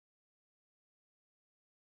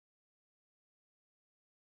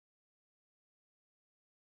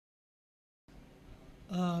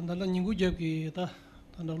Nala nyingu jabki ta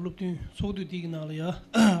tanda luptin sokdu digi nala ya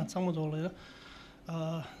tsangma zola ya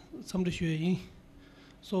samda shue yin.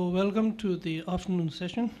 So welcome to the afternoon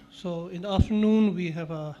session. So in the afternoon we have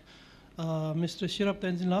Mr. Sherab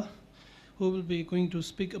Tenzin who will be going to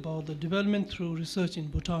speak about the development through research in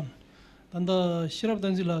Bhutan. Tanda Sherab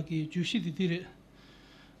Tenzin ki jushi ditire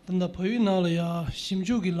tanda payu nala ya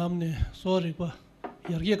shimju ki lamne Sowa Rigpa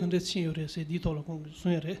yargya kante chin yore se di tola kong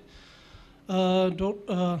sun yore.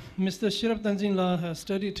 Mr. Sherab Tenzin has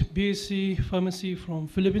studied BSc Pharmacy from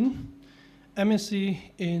Philippines, MSc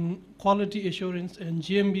in Quality Assurance and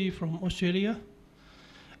GMB from Australia.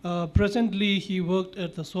 Presently, he worked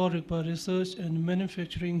at the Sowa Rigpa Research and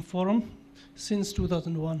Manufacturing Forum since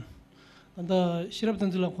 2001. And the Sherab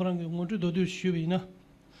Tenzin korangi ngontu dodu shubi na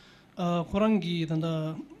korangi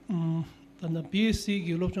tanda BSc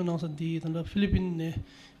ki lopchon nangsa di tanda Philippines ne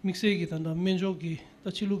mixe ki tanda menjo ki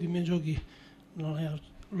tachilu ki menjo ki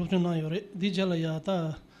lopchon na yore di jala ya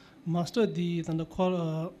ta master di tanda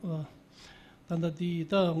tanda di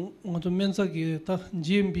ta ngontu mensa ki ta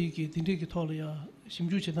GMB ki tindi ki thola ya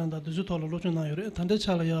shimju che tanda duzu thola lopchon na yore tanda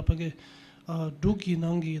chala ya pake duki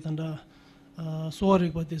nangi tanda Sowa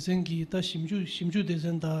Rigpa design ki ta shimju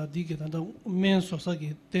design da di ki tanda men sosa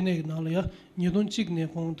ki tene nala ya nyedon chik ne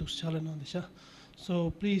kong tuk chala nanda sha.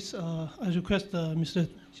 So please, I request Mr.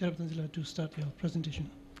 Sherab Tenzin to start your presentation.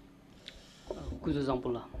 Good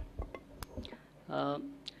example.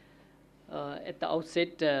 At the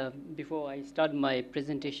outset, before I start my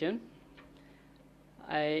presentation,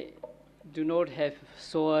 I do not have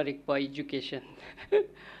Sowa Rigpa education,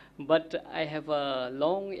 but I have a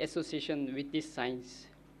long association with this science.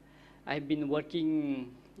 I've been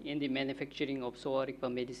working in the manufacturing of Sowa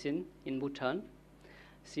Rigpa medicine in Bhutan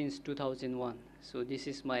since 2001. So this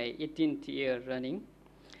is my 18th year running.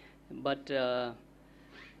 But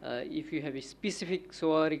if you have a specific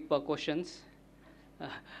Sowa Rigpa questions,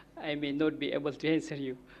 I may not be able to answer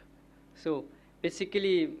you. So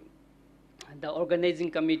basically, the organizing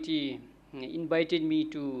committee invited me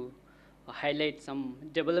to highlight some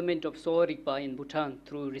development of Sowa Rigpa in Bhutan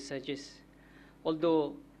through researches.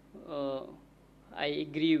 Although I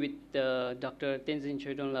agree with Dr.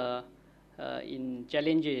 Tenzin in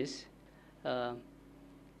challenges,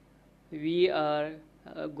 we are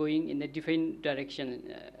going in a different direction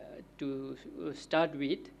to start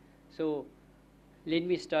with. So let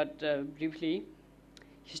me start briefly.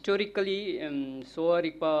 Historically, Sowa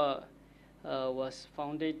Rigpa was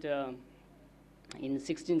founded in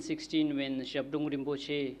 1616 when Shabdung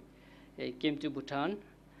Rinpoche came to Bhutan,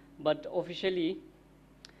 but officially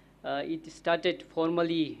it started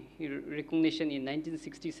formally recognition in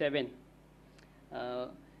 1967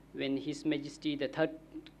 when His Majesty the Third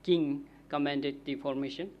King commanded the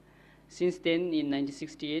formation. Since then, in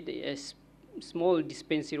 1968, a small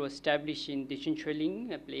dispensary was established in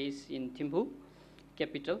Dechinchueling, a place in Thimphu,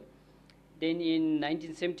 capital. Then in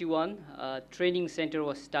 1971, a training center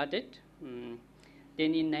was started. Then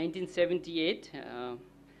in 1978,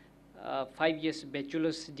 5 years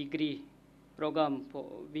bachelor's degree program,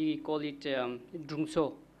 we call it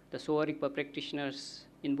Drungso. The Sowa Rigpa practitioners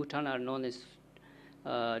in Bhutan are known as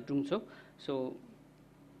Drungso. So,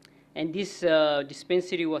 and this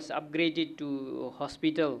dispensary was upgraded to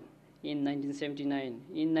hospital in 1979.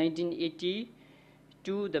 In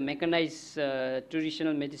 1982, the mechanized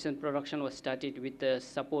traditional medicine production was started with the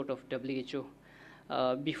support of WHO.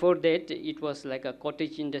 Before that, it was like a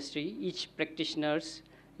cottage industry. Each practitioners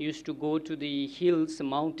used to go to the hills,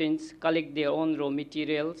 mountains, collect their own raw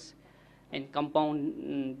materials, and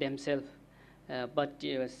compound themselves. But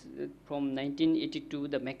from 1982,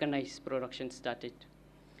 the mechanized production started.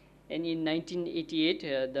 And in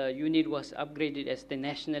 1988, the unit was upgraded as the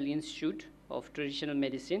National Institute of Traditional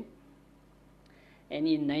Medicine. And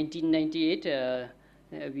in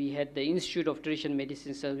 1998, we had the Institute of Traditional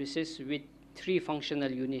Medicine Services with 3 functional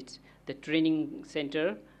units: the training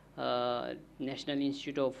center, National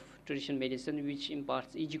Institute of Traditional Medicine, which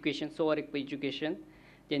imparts education, Sowa Rigpa education.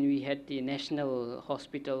 Then we had the National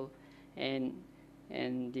Hospital and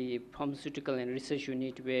the Pharmaceutical and Research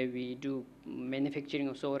Unit, where we do manufacturing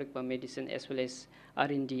of Sowa Rigpa medicine as well as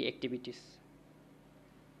R&D activities.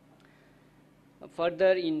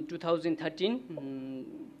 Further, in 2013,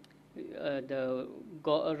 the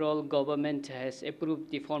overall government has approved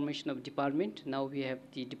the formation of department. Now we have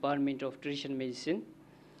the Department of Traditional Medicine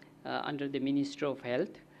under the Ministry of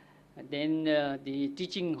Health. Then the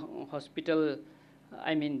teaching hospital,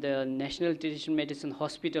 the National Traditional Medicine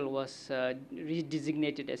Hospital was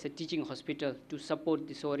redesignated as a teaching hospital to support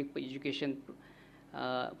the Sowa Rigpa education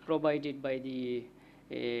provided by the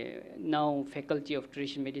now Faculty of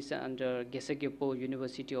Traditional Medicine under Gesagyepo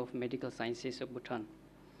University of Medical Sciences of Bhutan.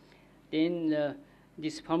 Then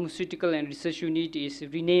this pharmaceutical and research unit is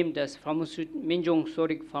renamed as Minjong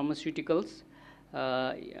Sorik Pharmaceuticals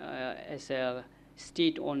as a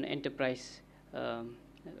state-owned enterprise,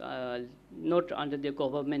 not under the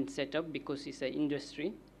government setup because it's an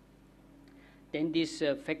industry. Then this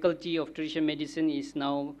Faculty of Traditional Medicine is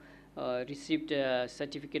now received a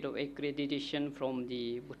certificate of accreditation from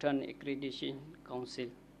the Bhutan Accreditation Council.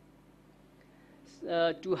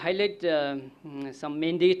 To highlight some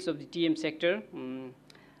mandates of the TM sector,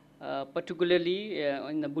 particularly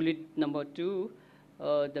in the bullet number 2,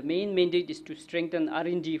 the main mandate is to strengthen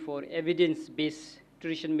R&D for evidence-based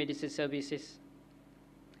traditional medicine services,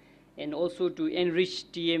 and also to enrich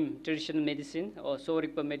TM traditional medicine or Sowa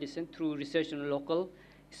Rigpa medicine through research on local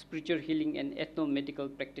spiritual healing and ethno-medical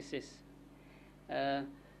practices.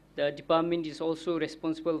 The department is also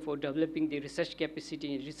responsible for developing the research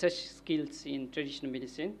capacity and research skills in traditional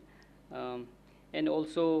medicine, and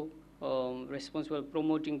also responsible for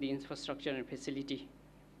promoting the infrastructure and facility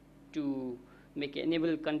to make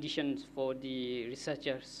enable conditions for the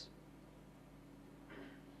researchers.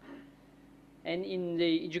 And in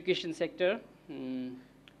the education sector,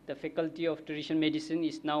 the Faculty of Traditional Medicine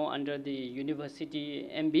is now under the university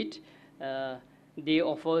ambit. They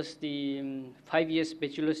offers the 5 years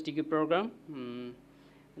bachelor's degree program,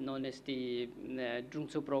 known as the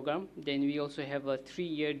Drungso program. Then we also have a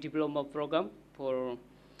 3-year diploma program for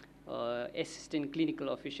assistant clinical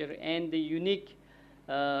officer. And the unique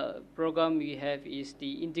program we have is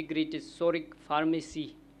the integrated Sorik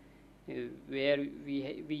pharmacy, where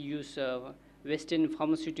we use Western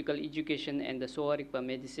pharmaceutical education and the Sowa Rigpa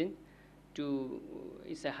medicine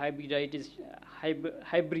it's a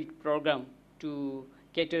hybrid program to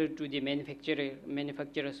cater to the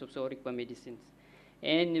manufacturers of Sowa Rigpa medicines.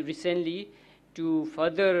 And recently, to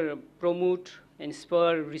further promote and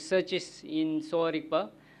spur researches in Sowa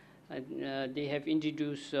Rigpa, they have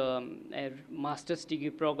introduced a master's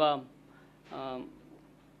degree program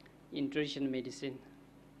in traditional medicine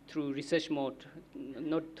through research mode,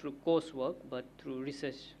 not through coursework, but through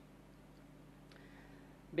research.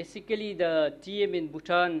 Basically, the TM in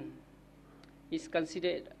Bhutan is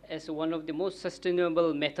considered as one of the most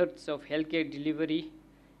sustainable methods of healthcare delivery,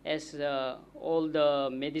 as all the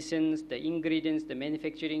medicines, the ingredients, the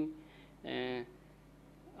manufacturing, and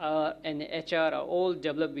HR are all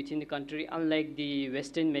developed within the country, unlike the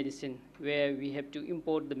Western medicine, where we have to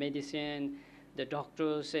import the medicine. The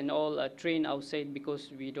doctors and all are trained outside because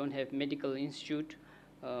we don't have medical institute,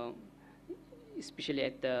 especially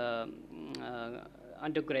at the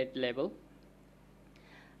undergrad level.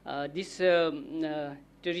 This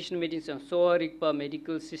traditional medicine, Sowa Rigpa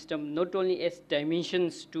medical system, not only adds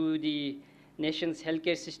dimensions to the nation's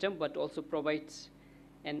healthcare system, but also provides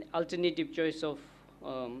an alternative choice of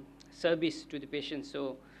service to the patient.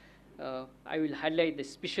 So I will highlight the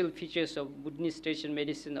special features of Buddhist traditional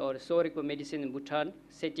medicine or Sowa Rigpa medicine in Bhutan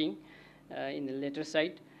setting in the later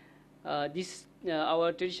side.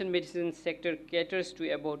 Our traditional medicine sector caters to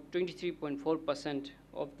about 23.4%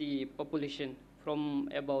 of the population from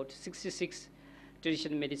about 66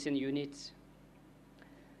 traditional medicine units.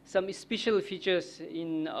 Some special features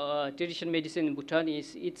in traditional medicine in Bhutan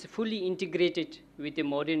is it's fully integrated with the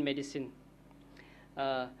modern medicine.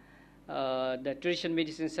 The traditional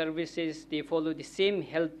medicine services, they follow the same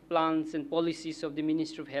health plans and policies of the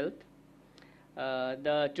Ministry of Health.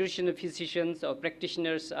 The traditional physicians or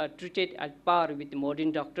practitioners are treated at par with the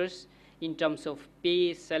modern doctors in terms of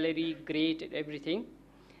pay, salary, grade, and everything.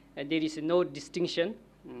 There is no distinction.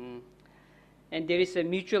 And there is a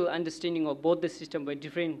mutual understanding of both the system by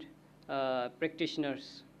different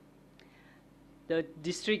practitioners. The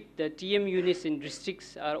TM units in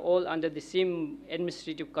districts are all under the same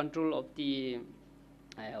administrative control of the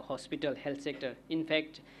hospital health sector. In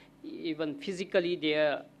fact, even physically, they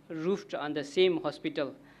are roofed on the same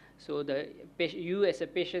hospital. So you as a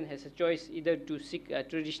patient has a choice either to seek a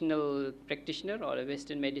traditional practitioner or a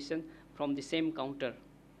Western medicine from the same counter.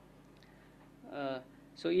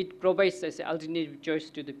 So it provides as an alternative choice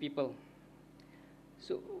to the people.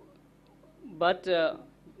 So, but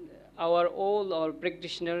all our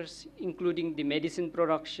practitioners, including the medicine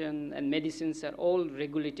production and medicines, are all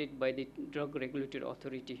regulated by the Drug Regulatory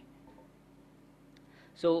Authority.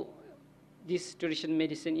 So this traditional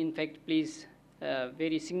medicine, in fact, plays a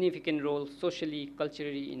very significant role socially,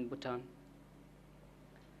 culturally in Bhutan.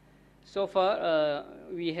 So far,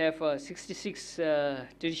 we have 66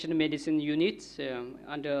 traditional medicine units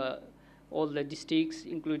under all the districts,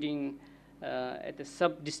 including at the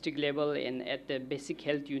sub-district level and at the basic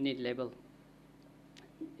health unit level.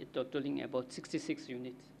 totaling about 66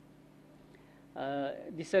 units.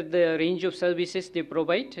 These are the range of services they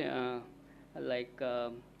provide, like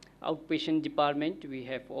outpatient department. We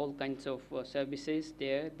have all kinds of services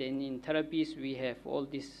there. Then in therapies, we have all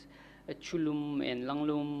this chulum and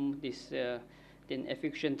langlum, this then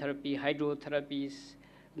effusion therapy, hydrotherapies,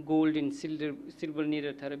 gold and silver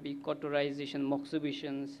needle therapy, cauterization,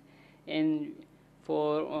 moxibutions, and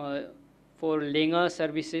for Lenga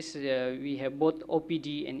services, we have both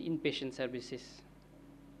OPD and inpatient services.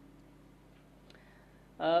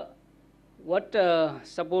 What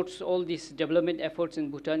supports all these development efforts in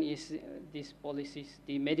Bhutan is these policies.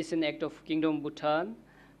 The Medicine Act of Kingdom Bhutan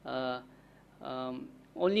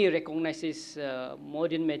only recognizes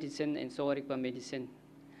modern medicine and Sowa Rigpa medicine.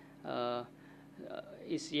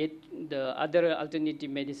 Is yet the other alternative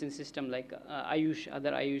medicine system like Ayush,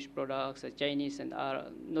 other Ayush products, Chinese, and are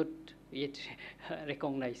not yet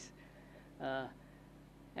recognized.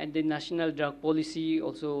 And the national drug policy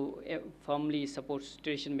also firmly supports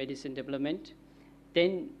traditional medicine development.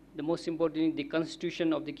 Then the most important, the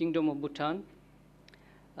constitution of the Kingdom of Bhutan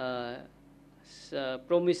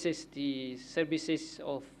promises the services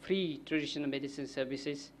of free traditional medicine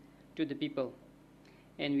services to the people.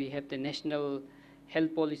 And we have the national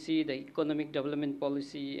health policy, the economic development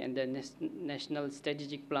policy, and the national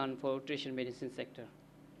strategic plan for traditional medicine sector.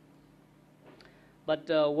 But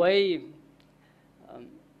why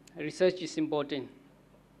research is important?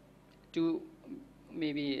 To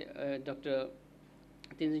maybe Dr.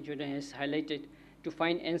 Tenzin has highlighted, to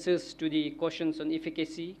find answers to the questions on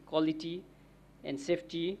efficacy, quality, and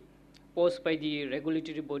safety posed by the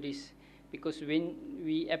regulatory bodies. Because when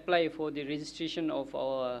we apply for the registration of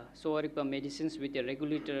our Sowa Rigpa medicines with the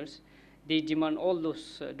regulators, they demand all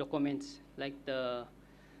those documents, like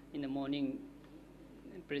in the morning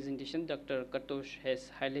presentation, Dr. Katosh has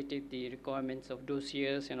highlighted the requirements of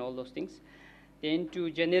dossiers and all those things. Then to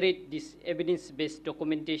generate this evidence-based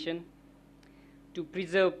documentation, to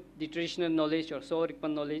preserve the traditional knowledge or Sowa Rigpa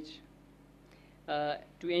knowledge,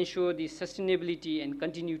 to ensure the sustainability and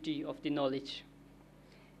continuity of the knowledge,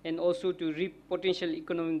 and also to reap potential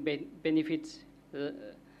economic benefits,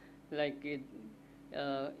 like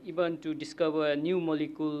even to discover a new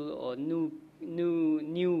molecule or new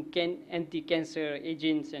anti-cancer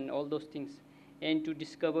agents and all those things, and to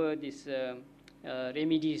discover these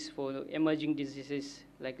remedies for emerging diseases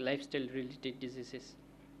like lifestyle-related diseases.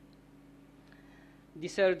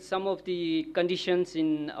 These are some of the conditions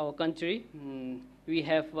in our country. We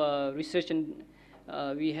have research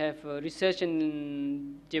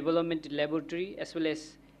and development laboratory, as well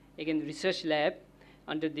as again research lab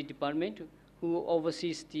under the department, who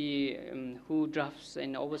oversees the who drafts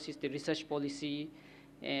and oversees the research policy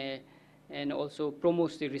and also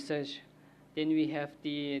promotes the research. Then we have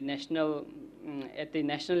the national at the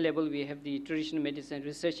national level, we have the Traditional Medicine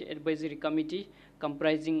Research Advisory Committee,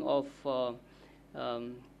 comprising of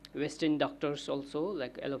Western doctors also,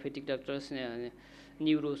 like allopathic doctors,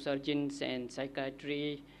 neurosurgeons, and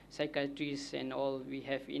psychiatrists, and all we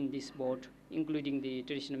have in this board, including the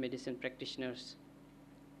traditional medicine practitioners.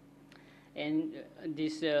 And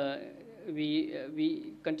this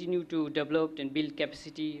we continue to develop and build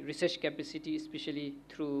capacity, research capacity, especially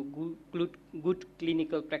through good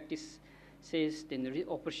clinical practices, then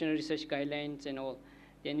operational research guidelines and all.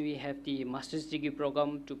 Then we have the master's degree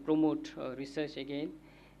program to promote research again.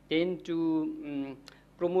 Then to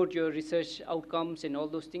promote your research outcomes and all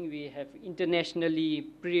those things, we have internationally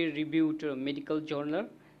peer-reviewed medical journal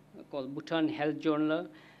called Bhutan Health Journal.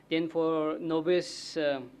 Then for novice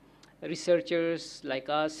researchers like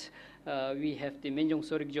us, we have the Menjong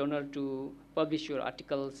Sorik Journal to publish your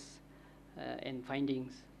articles and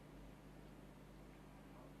findings.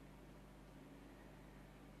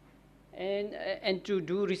 And to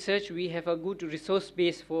do research, we have a good resource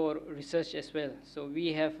base for research as well. So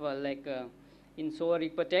we have in Sowa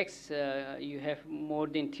Rigpa text, you have more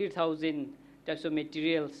than 3,000 types of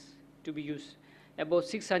materials to be used. About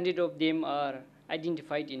 600 of them are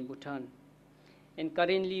identified in Bhutan. And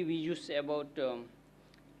currently we use about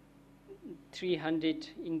 300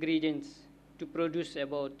 ingredients to produce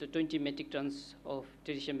about 20 metric tons of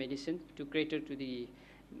traditional medicine to cater to the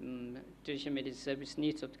traditional medicine service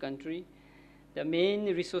needs of the country. The main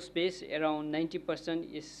resource base, around 90%,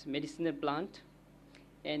 is medicinal plant,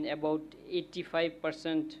 and about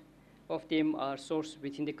 85% of them are sourced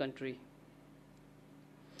within the country.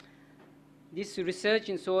 This research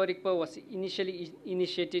in Sowa Rigpa was initially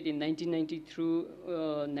initiated in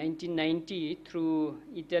 1990 through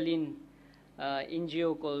Italian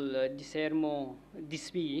NGO called Discermo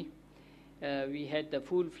Dispi. We had the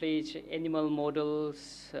full-fledged animal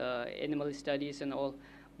models, animal studies and all.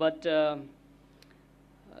 but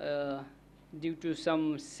due to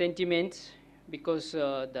some sentiments, because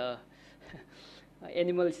the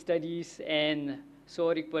animal studies and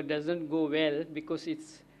Sowa Rigpa doesn't go well because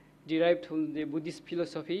it's derived from the Buddhist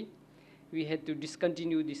philosophy, we had to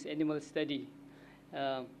discontinue this animal study.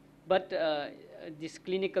 But this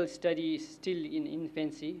clinical study is still in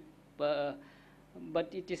infancy, but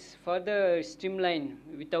it is further streamlined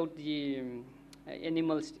without the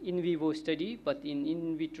animals in vivo study, but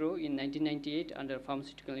in vitro in 1998 under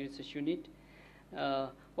Pharmaceutical Research Unit.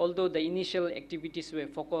 Although the initial activities were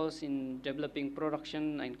focused in developing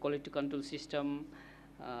production and quality control system,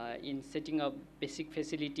 in setting up basic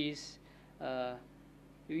facilities,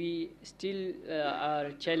 we still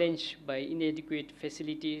are challenged by inadequate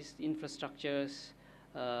facilities, infrastructures,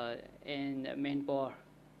 and manpower.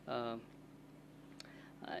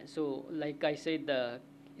 So, like I said,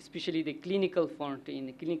 especially the clinical front, in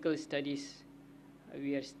the clinical studies,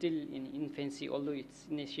 we are still in infancy, although it's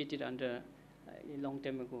initiated under a long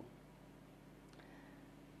time ago.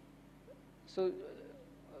 So,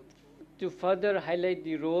 to further highlight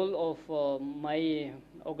the role of my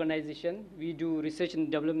organization, we do research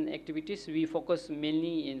and development activities. We focus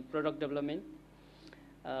mainly in product development.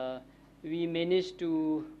 We managed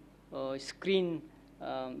to screen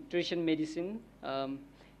traditional medicine.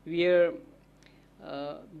 We are,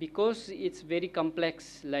 because it's very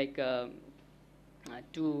complex, like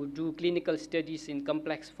to do clinical studies in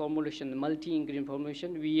complex formulation, multi-ingredient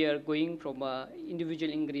formulation, we are going from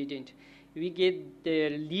individual ingredient. We get the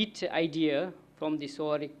lead idea from the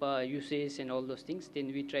Sowa Rigpa uses and all those things, then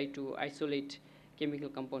we try to isolate chemical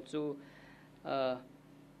compounds. So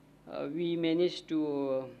we managed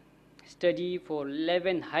to study for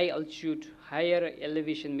 11 high altitude, higher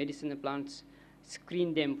elevation medicinal plants,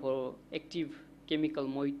 screen them for active chemical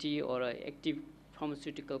moiety or active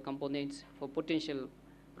pharmaceutical components for potential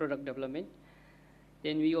product development.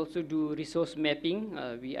 Then we also do resource mapping.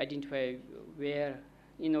 We identify where,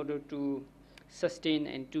 in order to sustain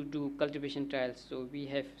and to do cultivation trials. So we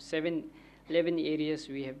have 11 areas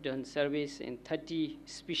we have done surveys, and 30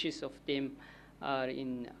 species of them are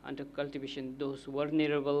under cultivation. Those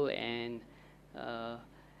vulnerable and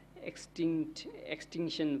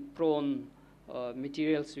extinction prone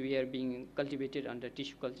materials we are being cultivated under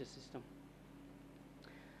tissue culture system.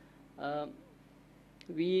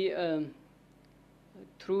 We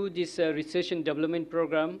through this research and development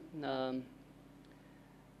program,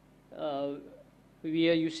 we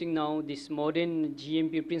are using now this modern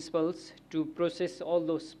GMP principles to process all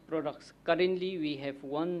those products. Currently, we have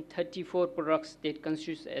 134 products that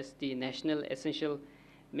constitute as the national essential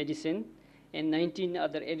medicine, and 19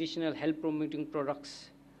 other additional health promoting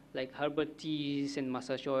products like herbal teas and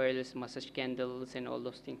massage oils, massage candles, and all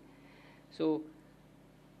those things. So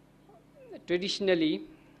traditionally,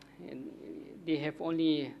 they have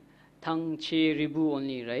only thang, che, ribu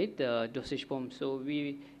only, right? The dosage form. So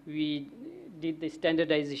we did the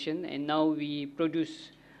standardization, and now we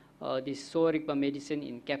produce this Sowa Rigpa medicine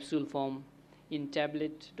in capsule form, in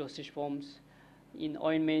tablet dosage forms, in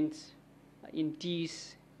ointments, in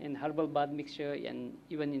teas, and herbal bath mixture, and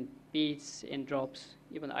even in pastes and drops,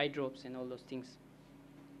 even eye drops and all those things.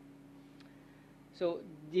 So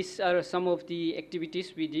these are some of the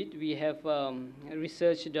activities we did. We have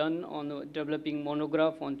research done on developing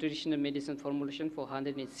monograph on traditional medicine formulation for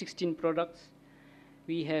 116 products.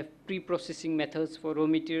 We have pre-processing methods for raw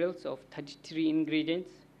materials of 33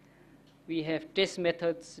 ingredients. We have test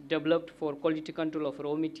methods developed for quality control of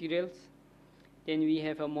raw materials. Then we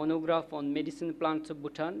have a monograph on medicine plants of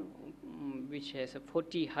Bhutan, which has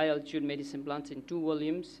 40 high altitude medicine plants in 2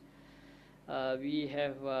 volumes. We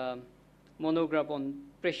have monograph on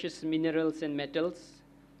precious minerals and metals,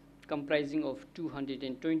 comprising of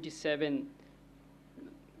 227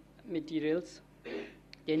 materials.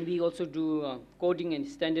 Then we also do coding and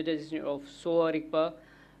standardization of Sowa Rigpa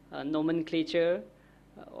nomenclature,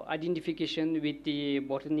 identification with the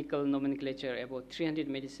botanical nomenclature, about 300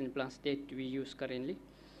 medicine plants that we use currently.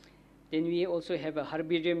 Then we also have a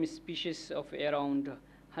herbarium species of around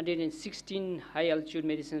 116 high altitude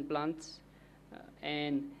medicine plants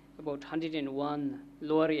and about 101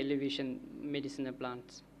 lower elevation medicinal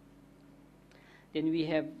plants. Then we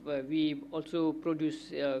have, we also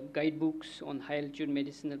produce guidebooks on high altitude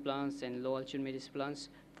medicinal plants and low altitude medicinal plants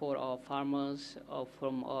for our farmers,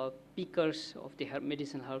 from our pickers of the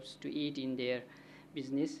medicinal herbs to aid in their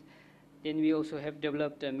business. Then we also have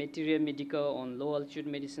developed a materia medica on low altitude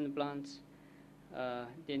medicinal plants.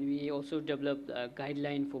 Then we also developed a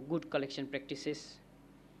guideline for good collection practices.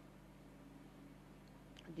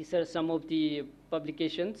 These are some of the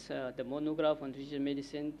publications, the monograph on traditional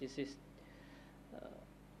medicine. This is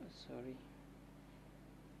sorry.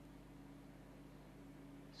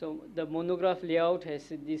 So the monograph layout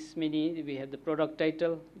has this many. We have the product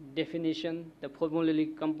title, definition, the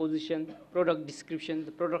formulaic composition, product description,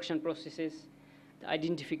 the production processes, the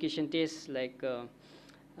identification tests like the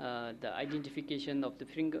identification of the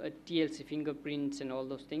TLC fingerprints and all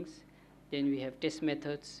those things. Then we have test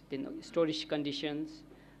methods, then storage conditions,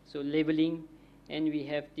 so labeling, and we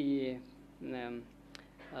have the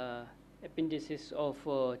appendices of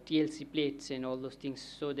TLC plates and all those things,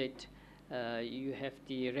 so that you have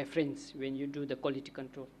the reference when you do the quality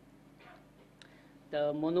control.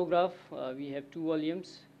 The monograph, we have 2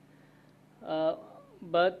 volumes,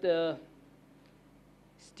 but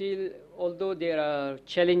still, although there are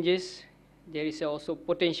challenges, there is also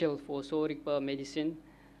potential for Sowa Rigpa medicine.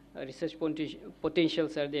 Research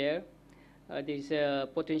potentials are there. There is a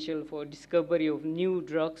potential for discovery of new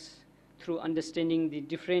drugs through understanding the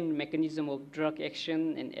different mechanism of drug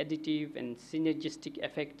action and additive and synergistic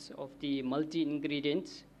effects of the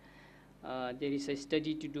multi-ingredients. There is a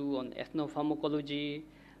study to do on ethnopharmacology,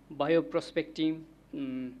 bioprospecting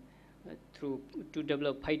to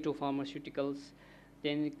develop phytopharmaceuticals,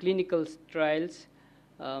 then clinical trials.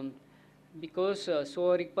 Because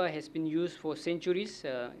Sowa Rigpa has been used for centuries,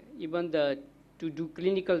 even to do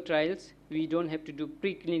clinical trials, we don't have to do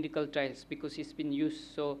preclinical trials because it's been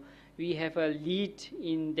used. So we have a lead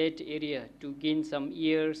in that area to gain some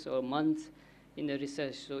years or months in the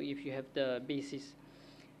research. So if you have the basis,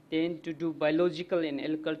 then to do biological and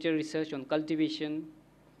agricultural research on cultivation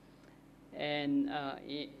and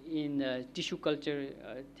in tissue culture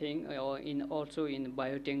thing, or also in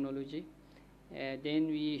biotechnology. Then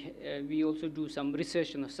we also do some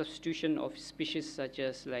research on the substitution of species, such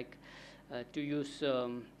as like to use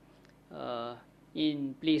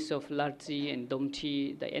in place of larchi and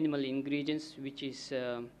domti, the animal ingredients, which is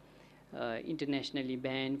internationally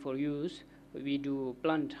banned for use. We do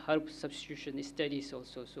plant herb substitution studies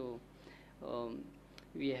also. So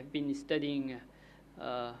we have been studying,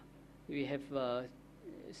 we have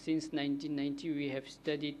since 1990 we have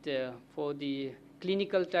studied for the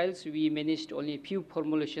clinical trials. We managed only a few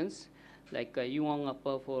formulations like Yuang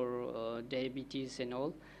Appa for diabetes and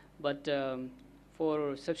all, but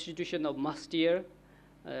for substitution of mustard,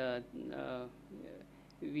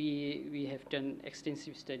 we have done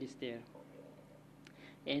extensive studies there.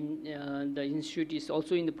 And the institute is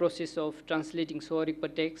also in the process of translating Sowa Rigpa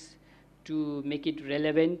text to make it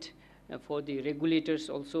relevant for the regulators.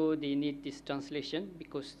 Also, they need this translation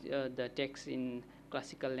because the text in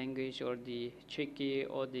classical language or the Cheke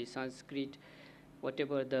or the Sanskrit,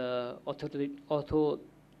 whatever the authoritative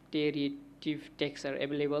texts are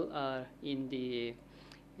available, are in the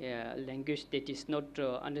language that is not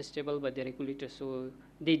understandable by the regulators. So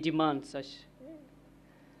they demand such.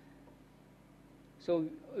 So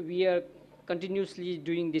we are continuously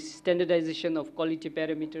doing this standardization of quality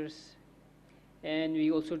parameters, and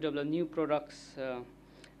we also develop new products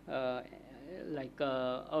like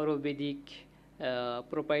Ayurvedic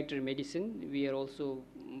proprietary medicine. We are also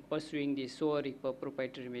pursuing the Sowa Rigpa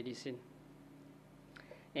proprietary medicine.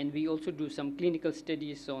 And we also do some clinical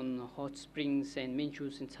studies on hot springs and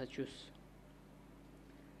menchus and sachus.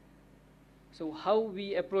 So how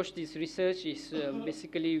we approach this research is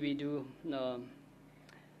basically we do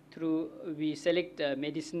we select a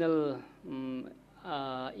medicinal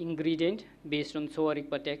ingredient based on Sowa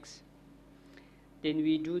Rigpa text. Then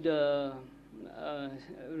we do the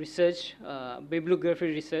research, bibliography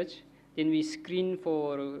research. Then we screen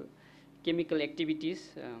for chemical activities,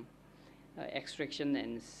 extraction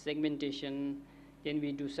and segmentation. Then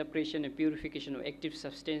we do separation and purification of active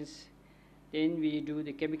substance. Then we do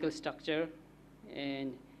the chemical structure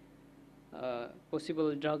and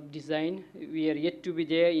possible drug design. We are yet to be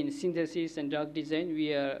there in synthesis and drug design.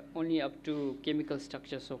 We are only up to chemical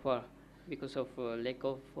structure so far because of lack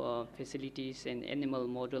of facilities and animal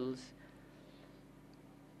models.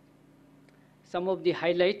 Some of the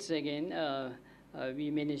highlights, again, we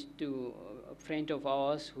managed to, a friend of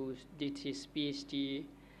ours who did his PhD,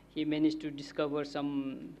 he managed to discover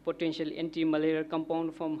some potential anti-malarial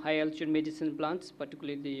compound from high-altitude medicine plants,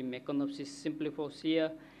 particularly the Meconopsis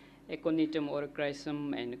simplifosea, Aconitum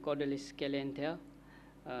orichrysum, and Cordalis calenthea.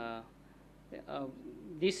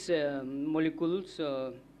 These molecules,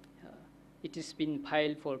 it has been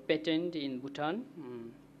filed for patent in Bhutan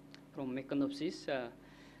from Meconopsis.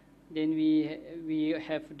 Then we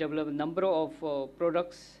have developed a number of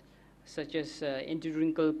products such as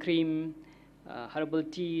anti-wrinkle cream, herbal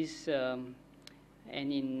teas, and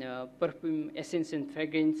in perfume essence and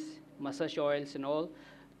fragrance, massage oils and all,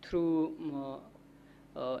 through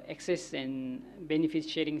access and benefit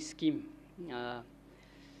sharing scheme.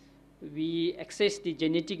 we access the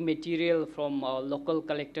genetic material from our local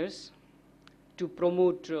collectors to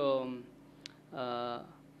promote the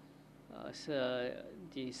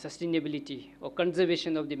sustainability or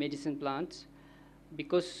conservation of the medicine plants,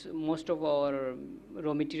 because most of our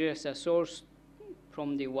raw materials are sourced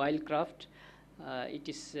from the wildcraft. It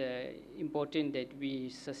is important that we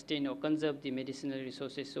sustain or conserve the medicinal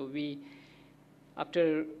resources. So we,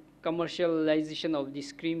 after commercialization of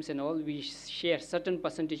these creams and all, we share certain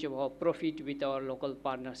percentage of our profit with our local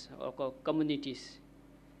partners or communities.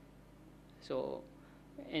 So,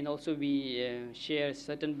 and also we share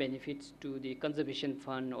certain benefits to the conservation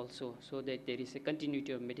fund also, so that there is a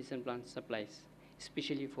continuity of medicine plant supplies,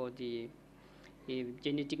 especially for the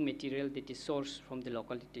genetic material that is sourced from the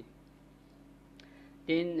locality.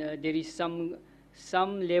 Then there is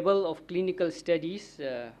some level of clinical studies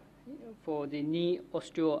for the knee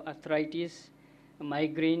osteoarthritis,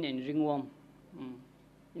 migraine, and ringworm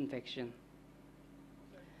infection.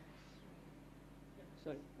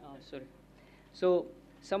 Sorry. So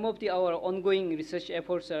some of our ongoing research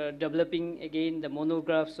efforts are developing again the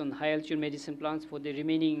monographs on high altitude medicine plants for the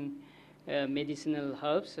remaining medicinal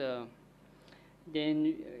herbs.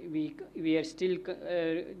 Then we are still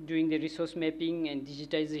doing the resource mapping and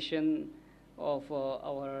digitization of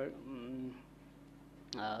our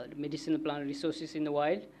medicinal plant resources in the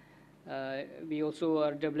wild. We also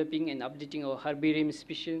are developing and updating our herbarium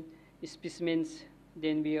specimens.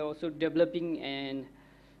 Then we are also developing and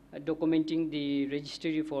documenting the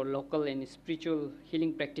registry for local and spiritual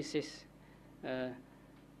healing practices.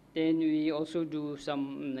 Then we also do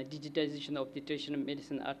some digitization of the traditional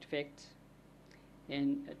medicine artifacts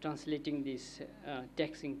and translating this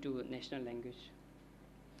text into national language.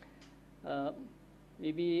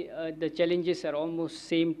 Maybe the challenges are almost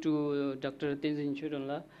same to Dr. Tenzin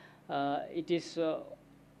Chodonla. It is the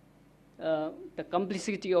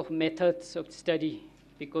complexity of methods of study,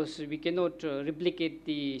 because we cannot replicate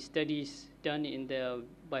the studies done in the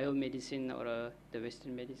biomedicine or the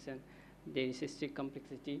Western medicine. There is still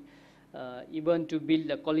complexity. Even to build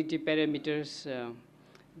the quality parameters,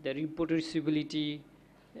 the reproducibility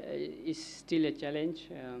is still a challenge.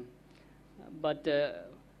 But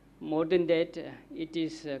more than that, it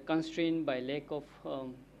is constrained by lack of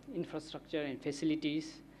infrastructure and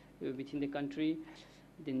facilities within the country,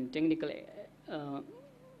 then technical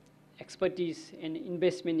expertise and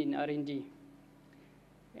investment in R&D.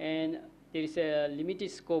 And there is a limited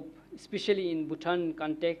scope, especially in Bhutan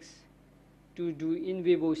context, to do in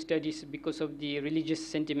vivo studies because of the religious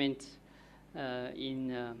sentiments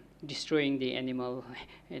in destroying the animal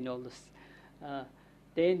and all this.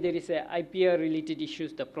 Then there is a IPR related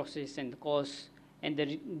issues, the process and the cost, and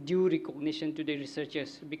the due recognition to the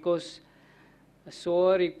researchers, because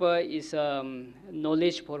Sowa Rigpa is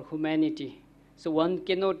knowledge for humanity. So one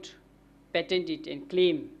cannot patent it and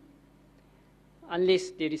claim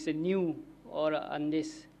unless there is a new, or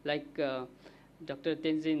unless, like Dr.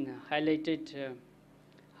 Tenzin highlighted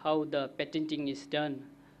how the patenting is done.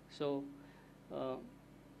 So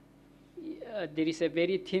there is a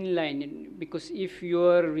very thin line, because if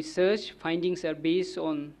your research findings are based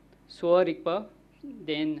on Sowa Rigpa,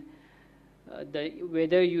 then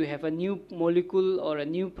whether you have a new molecule or a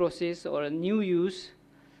new process or a new use,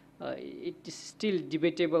 it is still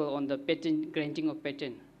debatable on the patent, granting of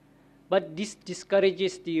patent. But this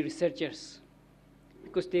discourages the researchers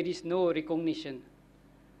because there is no recognition.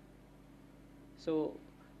 So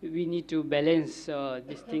we need to balance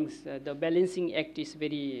these things. The balancing act is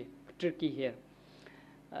very tricky here.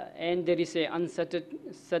 And there is a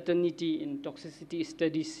uncertainty in toxicity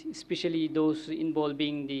studies, especially those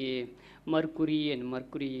involving the mercury and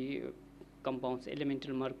mercury compounds,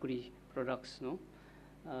 elemental mercury products. No?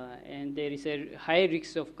 And there is a high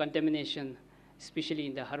risk of contamination, especially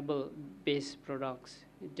in the herbal-based products.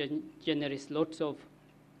 It generates lots of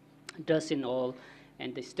dust and all,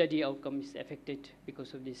 and the study outcome is affected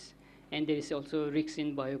because of this. And there is also risk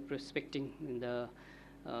in bioprospecting.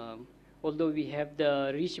 Although we have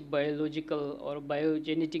the rich biological or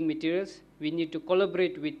biogenetic materials, we need to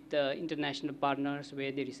collaborate with international partners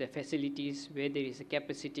where there is a facilities, where there is a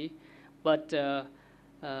capacity. But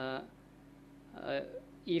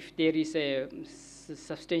if there is a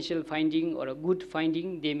substantial finding or a good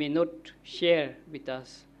finding, they may not share with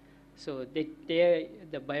us. So there,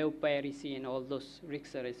 the biopiracy and all those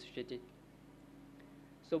risks are associated.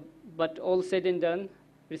 So, but all said and done,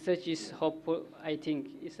 research is hope for, I think,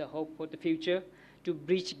 is a hope for the future, to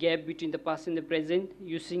bridge gap between the past and the present,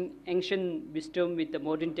 using ancient wisdom with the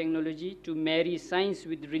modern technology, to marry science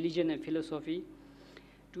with religion and philosophy,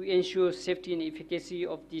 to ensure safety and efficacy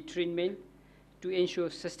of the treatment, to ensure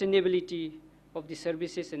sustainability of the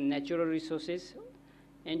services and natural resources,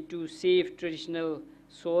 and to save traditional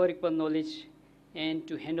Sowa Rigpa knowledge and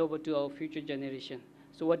to hand over to our future generation.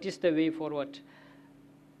 So what is the way forward?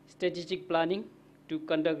 Strategic planning to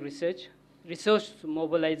conduct research, resource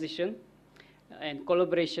mobilization and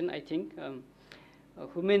collaboration, I think,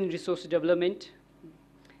 human resource development,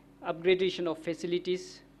 upgradation of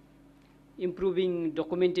facilities, improving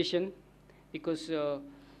documentation, because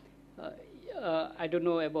I don't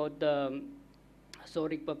know about the Sowa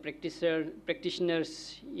Rigpa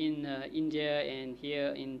practitioners in India and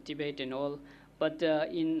here in Tibet and all, but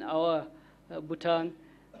in our Bhutan,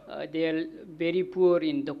 they are very poor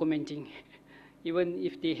in documenting. Even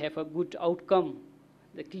if they have a good outcome,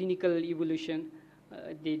 the clinical evolution,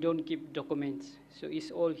 they don't keep documents. So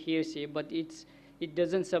it's all hearsay, but it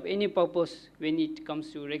doesn't serve any purpose when it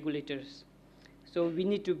comes to regulators. So we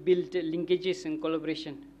need to build linkages and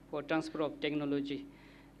collaboration for transfer of technology.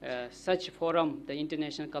 Such forum, the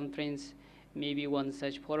international conference, may be one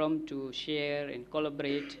such forum to share and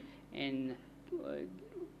collaborate and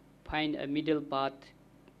find a middle path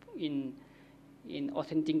in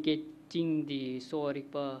authenticating the Sowa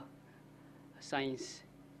Rigpa science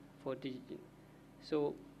for the.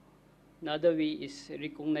 So another way is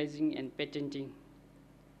recognizing and patenting.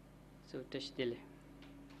 So Tashdele.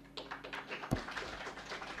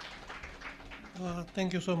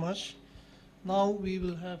 Thank you so much. Now we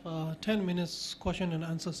will have a 10 minutes question and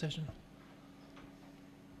answer session.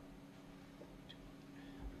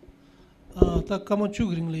 Ta kama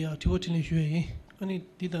chugring le ya tiwo tin shue yi ani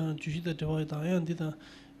dida jushi da dewa da yan dida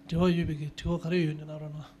dewa yube ge tiwo kare yu na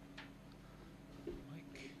rona.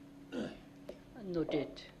 Not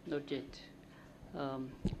yet.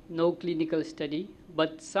 No clinical study,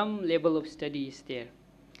 but some level of study is there.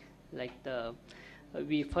 Like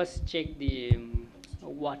we first check the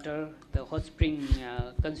water, the hot spring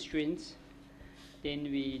constraints. Then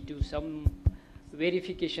we do some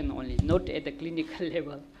verification only, not at the clinical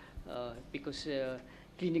level, because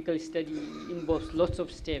clinical study involves lots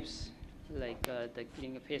of steps, like the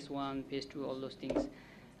phase 1, phase 2, all those things.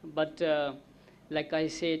 But like I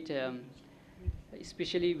said,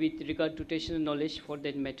 especially with regard to traditional knowledge, for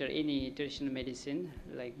that matter, any traditional medicine,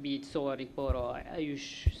 like be it Sowa Rigpa or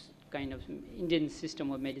Ayush kind of Indian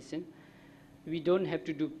system of medicine, we don't have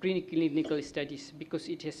to do preclinical studies because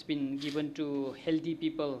it has been given to healthy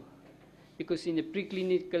people. Because in the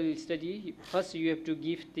preclinical study, first you have to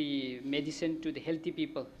give the medicine to the healthy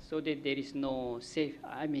people so that there is no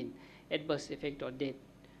adverse effect or death.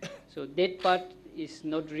 So that part is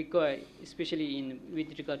not required, especially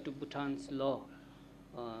with regard to Bhutan's law,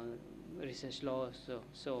 research law.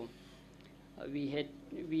 So we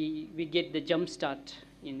get the jump start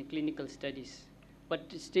in clinical studies,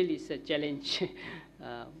 but still it's a challenge.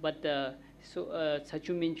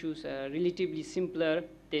 Sachu Minchus are relatively simpler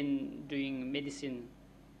than doing medicine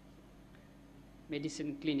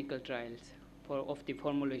clinical trials of the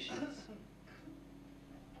formulations.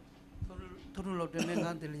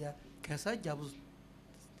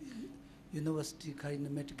 University kind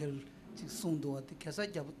of medical sundo the kesa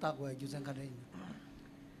jabu takwa yusan kare.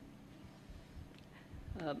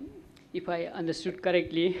 If I understood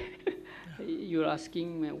correctly, you're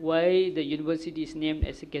asking why the university is named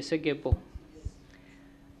as a Kesagepo.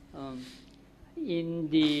 In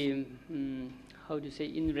the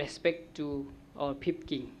in respect to our fifth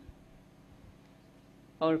king.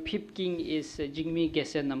 Our fifth king is Jigme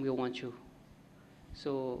Geshe Namgye Wanchu.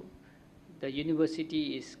 So the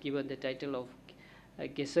university is given the title of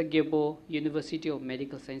Geshe Gebo University of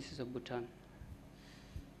Medical Sciences of Bhutan.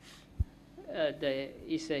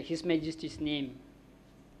 Is His Majesty's name,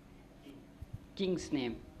 King's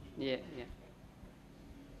name. Yeah.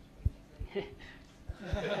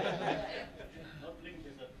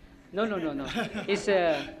 No. It's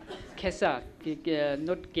Khesa,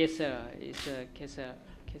 not Kesa. It's Khesa,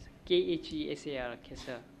 Khesar,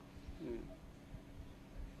 Khesa.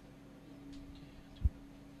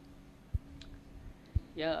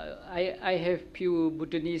 Yeah, I have few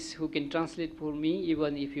Bhutanese who can translate for me,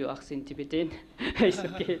 even if you ask in Tibetan. It's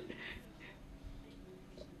okay.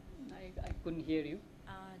 I couldn't hear you.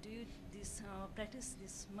 Do you practice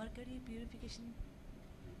this mercury purification?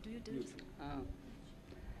 Do you do it?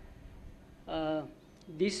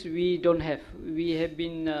 This we don't have. We have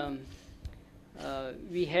been.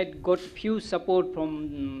 We had got few support from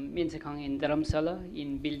Minsekhang in Dharamsala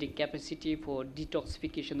in building capacity for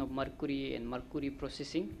detoxification of mercury and mercury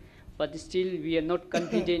processing, but still we are not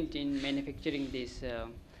confident in manufacturing this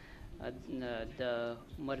the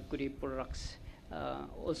mercury products.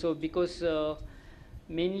 Also because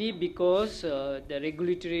Mainly because the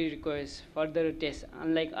regulatory requires further tests.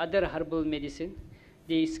 Unlike other herbal medicine,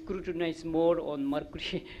 they scrutinize more on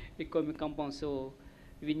mercury recombinant compounds. So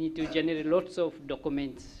we need to generate lots of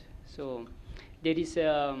documents. So there is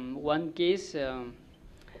one case.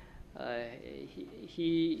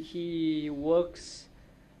 He works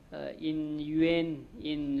in UN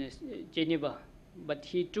in Geneva, but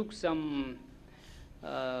he took some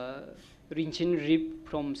Rinchen rib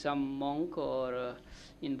from some monk or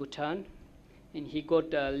in Bhutan, and he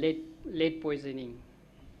got lead poisoning.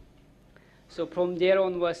 So from there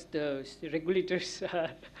on was the regulators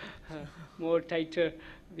are more tighter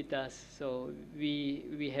with us. So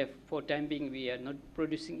we have, for time being, we are not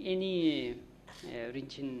producing any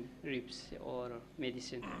Rinchen ribs or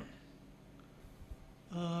medicine.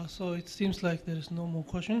 So it seems like there is no more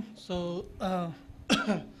question. So,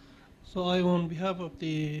 so I, on behalf of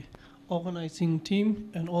the organizing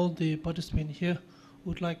team and all the participants here,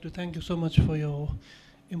 would like to thank you so much for your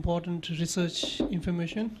important research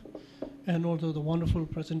information and also the wonderful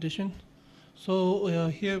presentation. So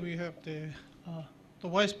here we have the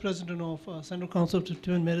Vice President of Central Council of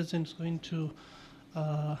Tibetan Medicine is going to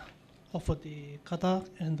offer the kata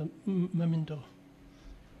and the memento.